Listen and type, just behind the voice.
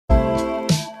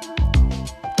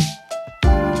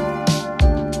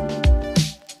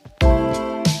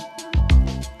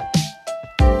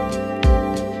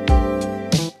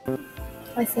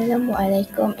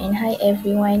Assalamualaikum and hi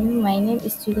everyone. My name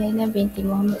is Juliana binti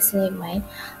Muhammad Sulaiman.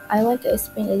 I want to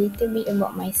explain a little bit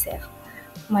about myself.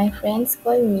 My friends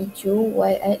call me Ju,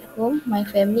 while at home my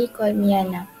family call me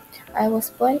Yana. I was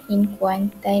born in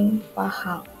Kuantan,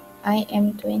 Pahang. I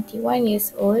am 21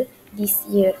 years old this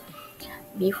year.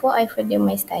 Before I further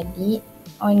my study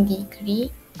on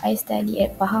degree, I study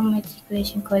at Pahang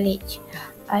Matriculation College.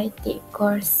 I take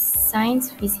course Science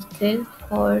Physical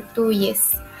for 2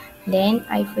 years. Then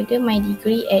I further my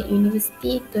degree at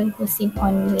Universiti Hussein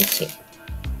on Malaysia.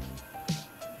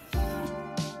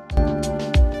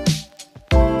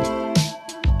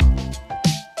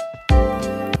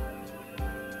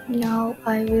 Now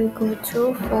I will go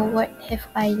through for what have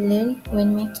I learned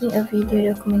when making a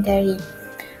video documentary.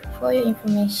 For your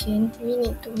information, we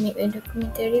need to make a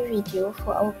documentary video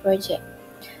for our project.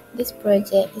 This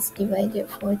project is divided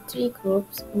for 3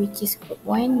 groups, which is Group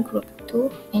 1, Group 2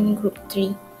 and Group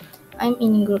 3. I'm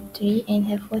in Group 3 and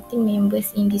have 14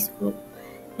 members in this group.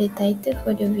 The title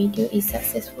for the video is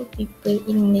Successful People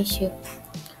in Malaysia.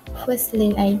 First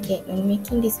learn I get when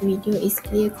making this video is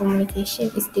clear communication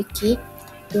is the key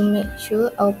to make sure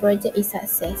our project is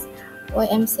success. Why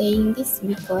I'm saying this?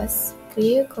 Because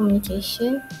clear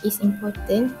communication is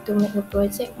important to make a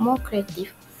project more creative.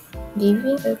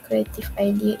 Giving a creative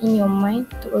idea in your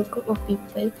mind to a group of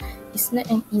people is not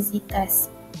an easy task.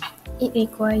 It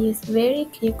requires very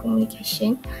clear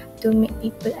communication to make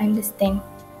people understand.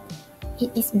 It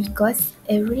is because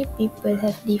every people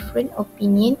have different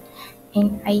opinion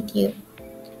and idea.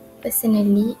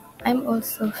 Personally, I'm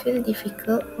also feel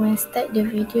difficult when start the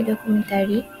video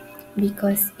documentary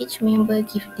because each member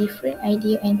give different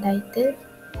idea and title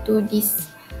to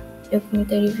this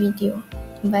documentary video.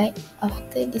 But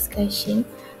after discussion,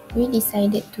 we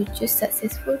decided to choose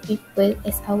Successful People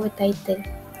as our title.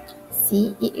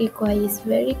 See, it requires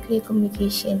very clear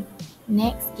communication.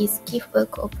 Next is give a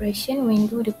cooperation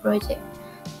when do the project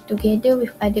together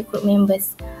with other group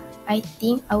members. I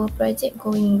think our project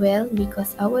going well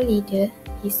because our leader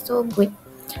is so good.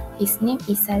 His name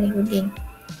is Salehuddin.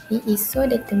 He is so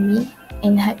determined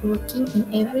and hardworking in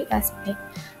every aspect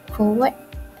for what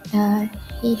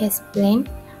he has planned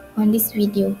on this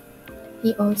video.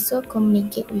 He also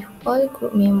communicates with all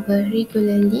group members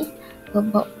regularly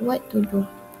about what to do.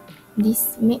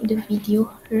 This make the video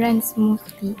run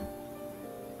smoothly.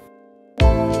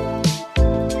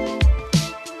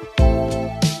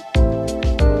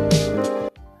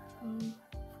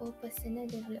 For personal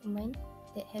development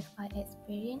that have I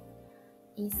experienced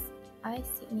is I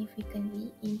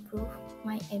significantly improve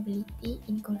my ability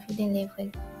in confidence level.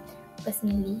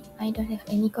 Personally, I don't have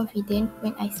any confidence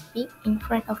when I speak in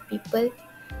front of people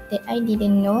that I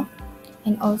didn't know,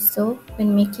 and also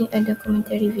when making a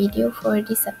documentary video for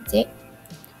this subject.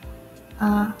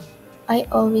 I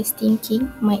always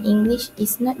thinking my English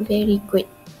is not very good.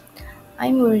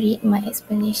 I'm worried my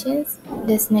explanations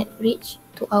does not reach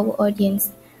to our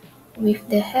audience. With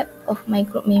the help of my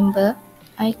group member,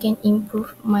 I can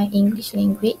improve my English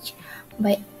language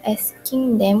by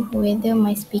asking them whether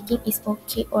my speaking is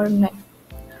okay or not.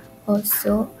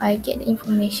 Also, I get the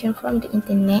information from the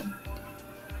internet.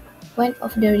 One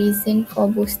of the reasons for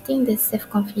boosting the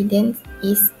self-confidence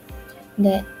is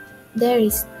that there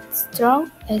is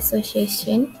strong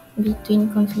association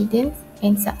between confidence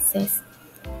and success.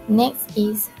 Next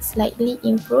is slightly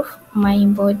improve my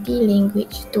body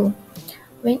language too.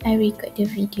 When I record the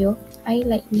video, I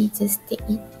likely just take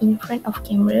it in front of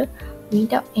camera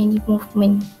without any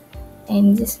movement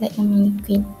and just like a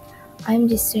mannequin. I'm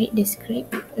just read the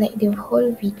script like the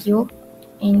whole video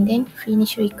and then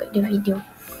finish record the video.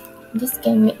 This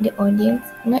can make the audience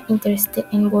not interested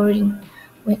and boring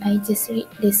when I just read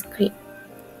the script.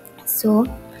 So,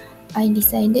 I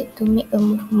decided to make a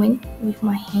movement with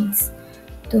my hands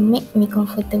to make me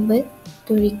comfortable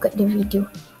to record the video.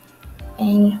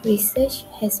 And research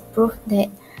has proved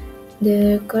that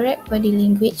the correct body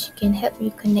language can help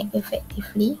you connect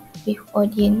effectively with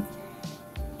audience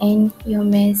and your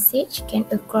message can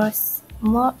across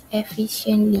more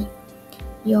efficiently.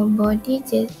 Your body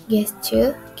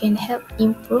gesture can help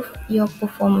improve your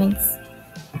performance.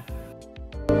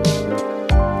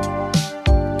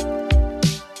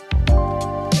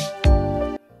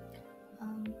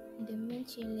 The main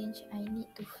challenge I need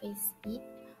to face it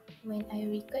when I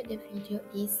record the video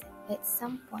is at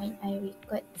some point I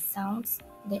record sounds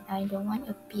that I don't want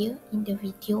appear in the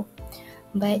video,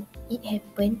 but it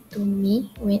happened to me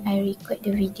when I record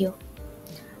the video.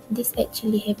 This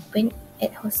actually happened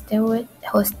at hostel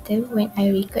when I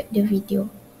record the video.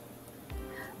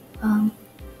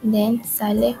 Then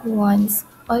Saleh wants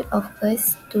all of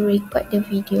us to record the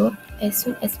video as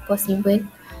soon as possible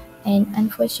and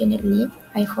unfortunately,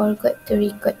 I forgot to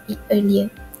record it earlier.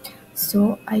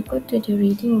 So I go to the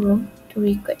reading room to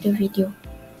record the video.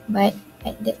 But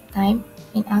at that time,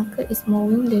 an uncle is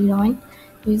mowing the lawn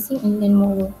using a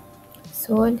lawnmower.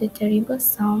 So the terrible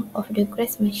sound of the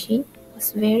grass machine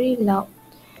was very loud,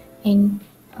 and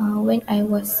when I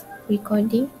was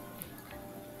recording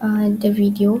the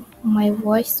video, my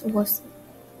voice was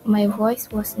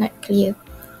not clear.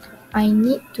 I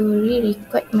need to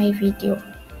re-record my video.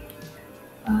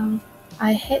 Um,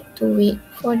 I had to wait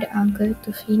for the uncle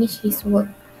to finish his work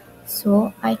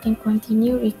so I can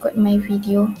continue record my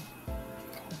video.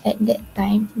 At that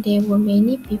time, there were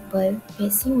many people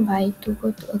passing by to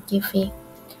go to a cafe.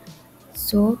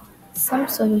 So, some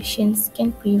solutions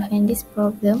can prevent this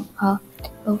problem are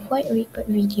avoid record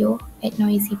video at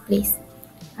noisy place.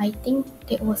 I think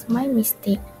that was my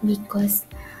mistake because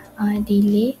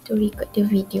delay to record the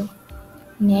video.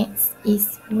 Next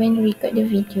is when record the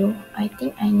video, I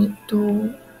think I need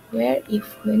to wear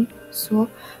earphone so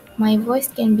my voice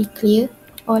can be clear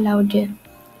or louder.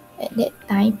 At that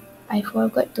time, I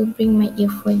forgot to bring my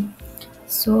earphone.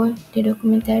 So the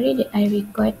documentary that I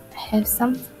record have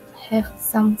some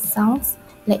sounds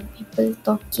like people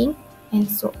talking and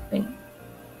so on.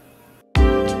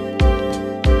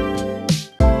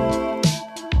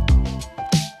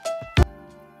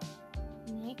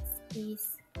 Next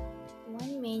is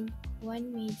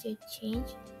one major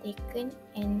change taken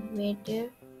and whether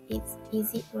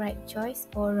is it right choice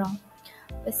or wrong.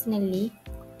 Personally,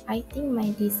 I think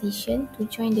my decision to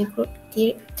join the group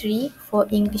 3 for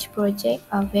English project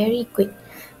are very good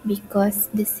because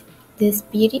the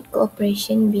spirit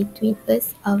cooperation between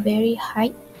us are very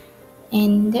high,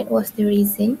 and that was the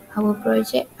reason our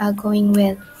project are going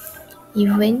well.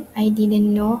 Even I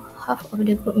didn't know half of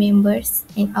the group members,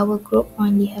 and our group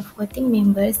only have 14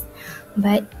 members,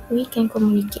 but we can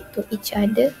communicate to each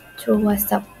other through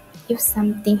WhatsApp if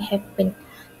something happen,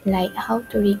 like how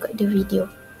to record the video.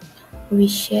 We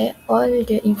share all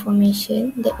the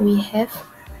information that we have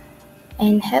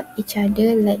and help each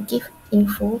other, like give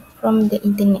info from the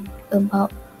internet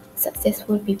about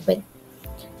successful people.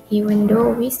 Even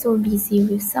though we're so busy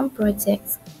with some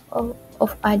projects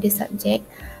of other subjects,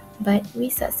 but we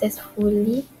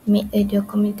successfully made a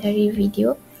documentary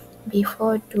video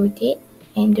before due date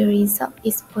and the result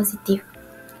is positive.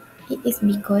 It is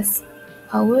because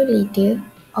our leader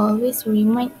always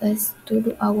remind us to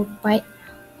do our part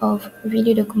of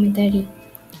video documentary.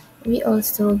 We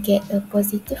also get a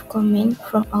positive comment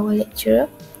from our lecturer,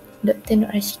 Dr. Nur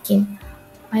Ashikin.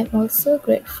 I'm also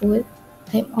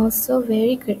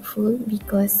very grateful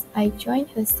because I joined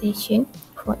her session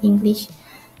for English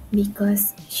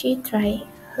because she tried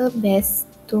her best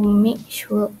to make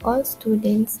sure all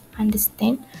students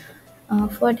understand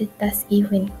for the task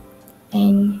given.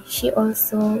 And she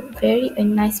also very a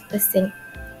nice person.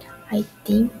 I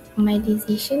think my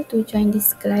decision to join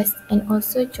this class and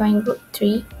also join group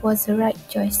 3 was the right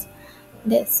choice.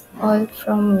 That's all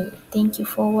from me. Thank you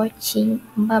for watching.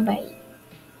 Bye bye.